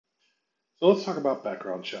So let's talk about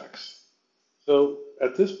background checks. So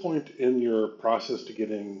at this point in your process to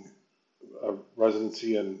getting a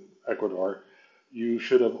residency in Ecuador, you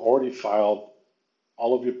should have already filed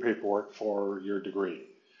all of your paperwork for your degree.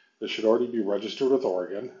 This should already be registered with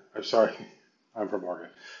Oregon. I'm sorry, I'm from Oregon.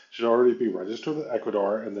 It should already be registered with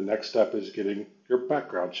Ecuador, and the next step is getting your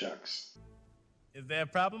background checks. Is there a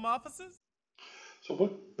problem, officers? So,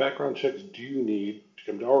 what background checks do you need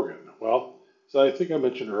to come to Oregon? Well, so I think I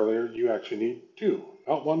mentioned earlier, you actually need two,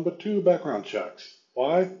 not one, but two background checks.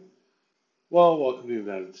 Why? Well, welcome to the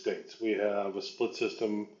United States. We have a split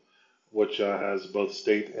system which has both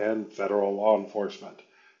state and federal law enforcement.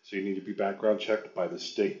 So you need to be background checked by the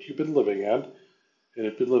state you've been living in. And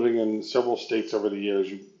if you've been living in several states over the years,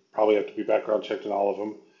 you probably have to be background checked in all of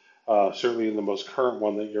them. Certainly in the most current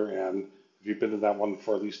one that you're in, if you've been in that one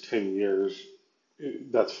for at least 10 years,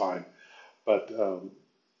 that's fine. But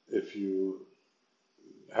if you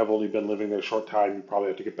have only been living there a short time, you probably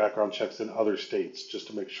have to get background checks in other states just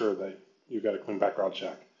to make sure that you've got a clean background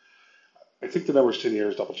check. I think the number is 10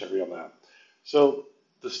 years, double check me on that. So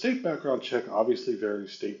the state background check obviously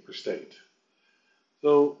varies state per state.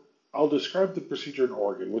 So I'll describe the procedure in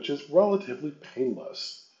Oregon, which is relatively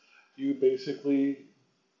painless. You basically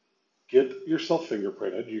get yourself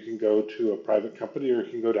fingerprinted. You can go to a private company or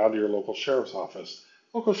you can go down to your local sheriff's office.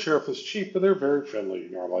 Local sheriff is cheap, but they're very friendly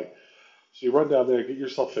normally. So you run down there, get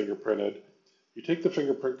yourself fingerprinted. You take the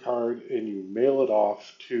fingerprint card and you mail it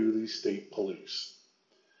off to the state police.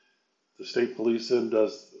 The state police then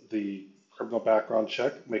does the criminal background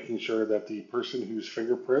check, making sure that the person whose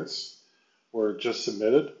fingerprints were just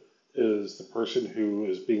submitted is the person who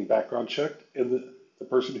is being background checked and the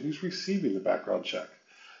person who's receiving the background check.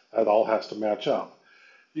 That all has to match up.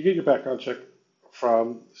 You get your background check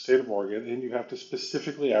from the state of Oregon and you have to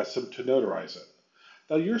specifically ask them to notarize it.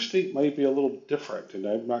 Now, your state might be a little different, and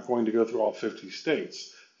I'm not going to go through all 50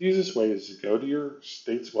 states. The easiest way is to go to your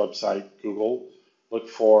state's website, Google, look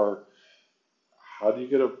for how do you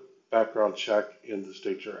get a background check in the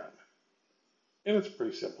state you're in. And it's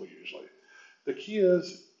pretty simple usually. The key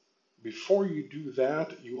is before you do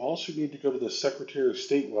that, you also need to go to the Secretary of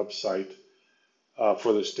State website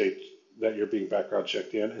for the state that you're being background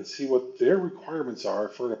checked in and see what their requirements are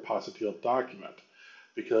for an apostille document.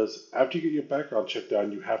 Because after you get your background check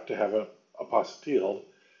done, you have to have a apostille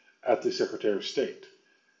at the Secretary of State.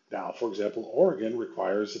 Now, for example, Oregon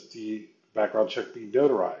requires that the background check be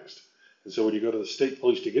notarized. And so when you go to the state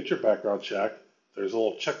police to get your background check, there's a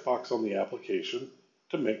little checkbox on the application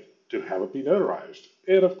to have it be notarized.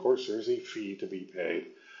 And of course, there's a fee to be paid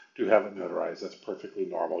to have it notarized. That's perfectly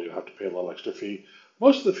normal. You'll have to pay a little extra fee.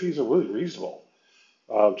 Most of the fees are really reasonable,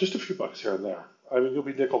 just a few bucks here and there. I mean, you'll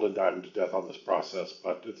be nickel and dimed to death on this process,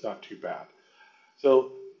 but it's not too bad.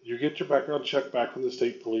 So you get your background check back from the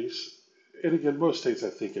state police. And again, most states, I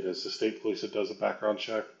think it is the state police that does a background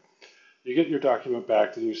check. You get your document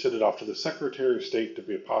back, then you send it off to the Secretary of State to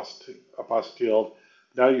be apostilled.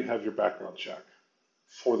 Now you have your background check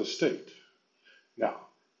for the state. Now,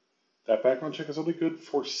 that background check is only good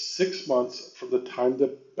for 6 months from the time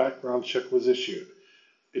the background check was issued.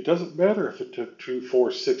 It doesn't matter if it took 2,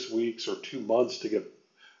 4, 6 weeks or 2 months to get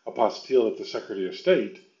apostilled at the Secretary of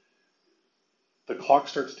State. The clock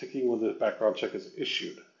starts ticking when the background check is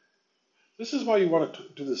issued. This is why you want to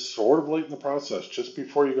do this sort of late in the process, just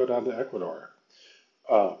before you go down to Ecuador,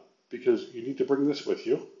 because you need to bring this with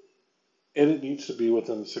you, and it needs to be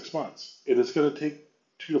within 6 months. And it's going to take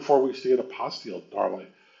 2 to 4 weeks to get apostilled normally.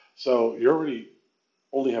 So you already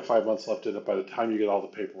only have 5 months left in it by the time you get all the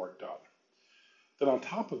paperwork done. Then on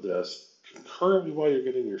top of this, concurrently while you're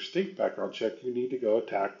getting your state background check, you need to go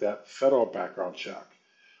attack that federal background check.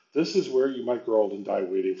 This is where you might grow old and die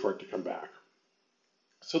waiting for it to come back.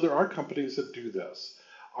 So there are companies that do this.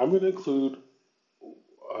 I'm going to include,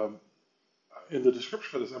 um, in the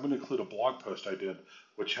description for this, I'm going to include a blog post I did,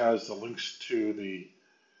 which has the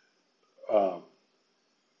uh,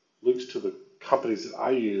 links to the companies that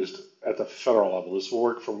I used at the federal level. This will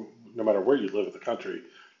work for no matter where you live in the country.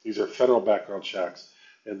 These are federal background checks,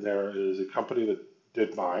 and there is a company that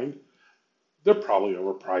did mine. They're probably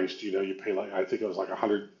overpriced. You know, you pay like I think it was like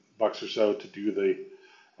 $100 or so to do the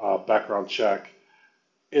background check,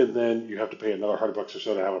 and then you have to pay another $100 or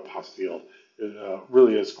so to have a apostille. It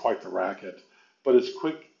really is quite the racket, but it's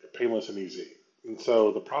quick, painless, and easy. And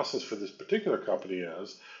so the process for this particular company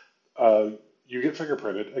is uh, you get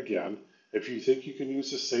fingerprinted again. If you think you can use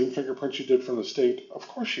the same fingerprints you did from the state, of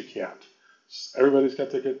course you can't. Everybody's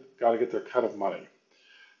got to get their cut of money.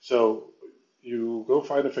 So you go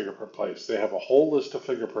find a fingerprint place. They have a whole list of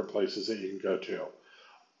fingerprint places that you can go to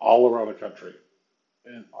all around the country.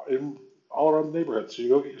 And all around the neighborhood. So you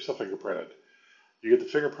go get yourself fingerprinted. You get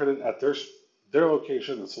the fingerprinted at their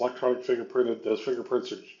location. It's electronic fingerprinted. Those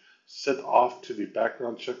fingerprints are sent off to the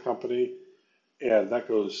background check company, and that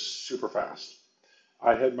goes super fast.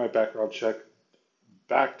 I had my background check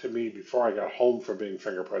back to me before I got home from being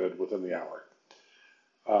fingerprinted within the hour.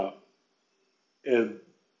 Uh, and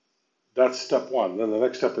that's step one. Then the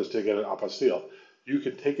next step is to get an apostille. You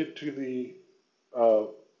can take it to the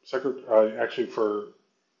actually for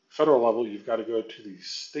federal level, you've got to go to the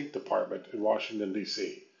State Department in Washington,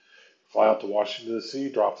 D.C. Fly out to Washington, D.C.,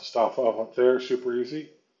 drop the stuff off up there, super easy.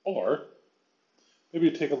 Or maybe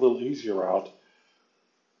you take a little easier route.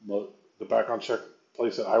 The background check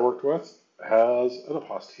place that I worked with has an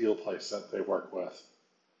apostille place that they work with.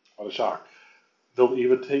 What a shock. They'll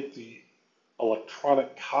even take the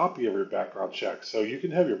electronic copy of your background check. So you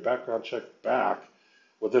can have your background check back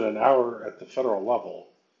within an hour at the federal level,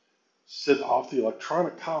 send off the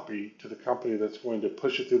electronic copy to the company that's going to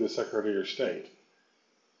push it through the Secretary of State.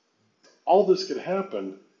 All this could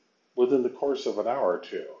happen within the course of an hour or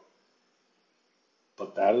two.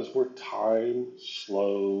 But that is where time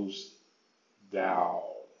slows down.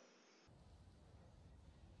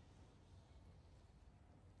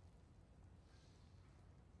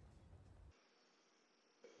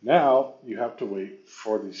 Now you have to wait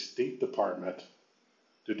for the State Department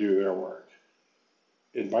to do their work.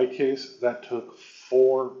 In my case, that took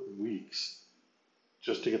 4 weeks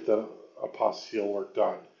just to get the apostille work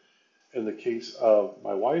done. In the case of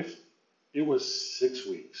my wife, it was 6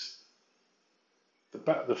 weeks.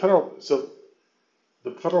 The federal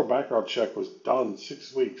background check was done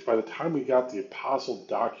 6 weeks. By the time we got the apostle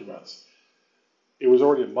documents, it was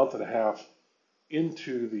already a month and a half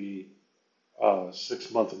into the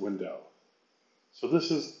 6 month window. So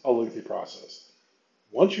this is a lengthy process.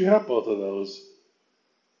 Once you have both of those,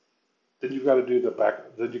 then you've got to do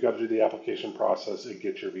the application process and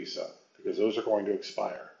get your visa because those are going to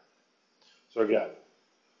expire. So again,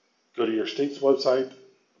 go to your state's website,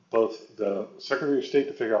 both the Secretary of State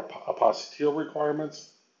to figure out apostille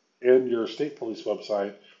requirements and your state police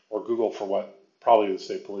website or Google for what, probably the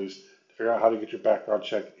state police, to figure out how to get your background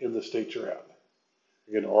check in the state you're in.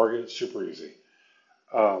 Again, Oregon, it's super easy.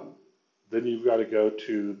 Then you've got to go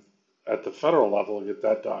to at the federal level and get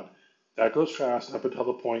that done. That goes fast up until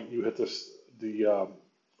the point you hit the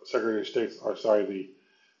Secretary of State, or sorry,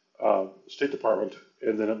 the State Department,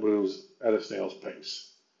 and then it moves at a snail's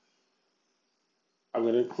pace. I'm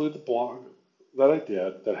going to include the blog that I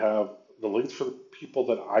did that have the links for the people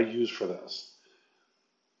that I use for this.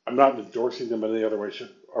 I'm not endorsing them in any other way, shape,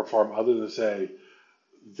 or form other than to say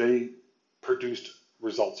they produced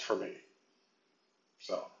results for me.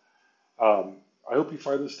 So I hope you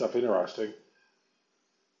find this stuff interesting.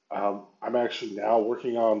 I'm actually now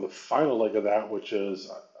working on the final leg of that, which is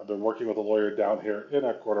I've been working with a lawyer down here in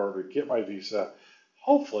Ecuador to get my visa.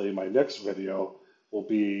 Hopefully, my next video will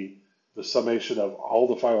be the summation of all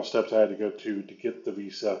the final steps I had to go to get the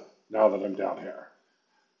visa now that I'm down here.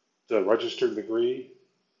 The registered degree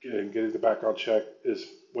and getting the background check is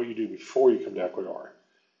what you do before you come to Ecuador.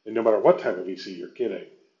 And no matter what type of visa you're getting,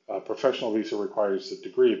 a professional visa requires a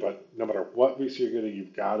degree, but no matter what visa you're getting,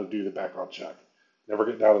 you've got to do the background check. Never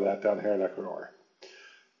get down to that down here in Ecuador.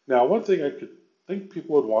 Now, one thing I could think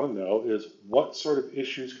people would want to know is what sort of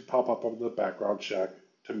issues could pop up on the background check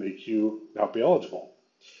to make you not be eligible.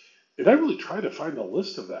 And I really tried to find a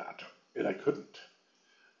list of that, and I couldn't.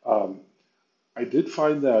 I did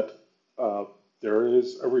find that there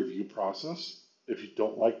is a review process. If you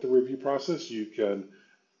don't like the review process, you can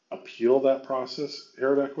appeal that process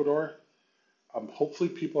here in Ecuador. Hopefully,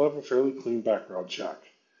 people have a fairly clean background check.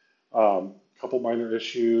 Couple minor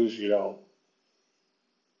issues,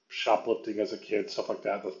 shoplifting as a kid, stuff like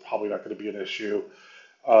that. That's probably not going to be an issue.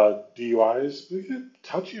 DUIs, we get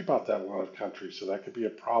touchy about that in a lot of countries, so that could be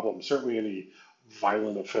a problem. Certainly, any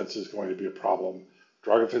violent offense is going to be a problem.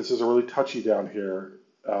 Drug offenses are really touchy down here,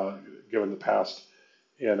 given the past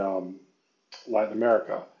in Latin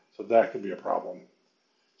America, so that could be a problem.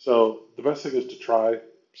 So the best thing is to try,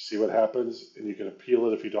 see what happens, and you can appeal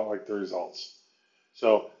it if you don't like the results.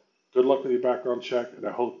 So good luck with your background check, and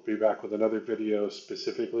I hope to be back with another video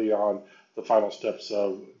specifically on the final steps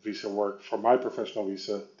of visa work for my professional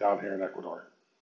visa down here in Ecuador.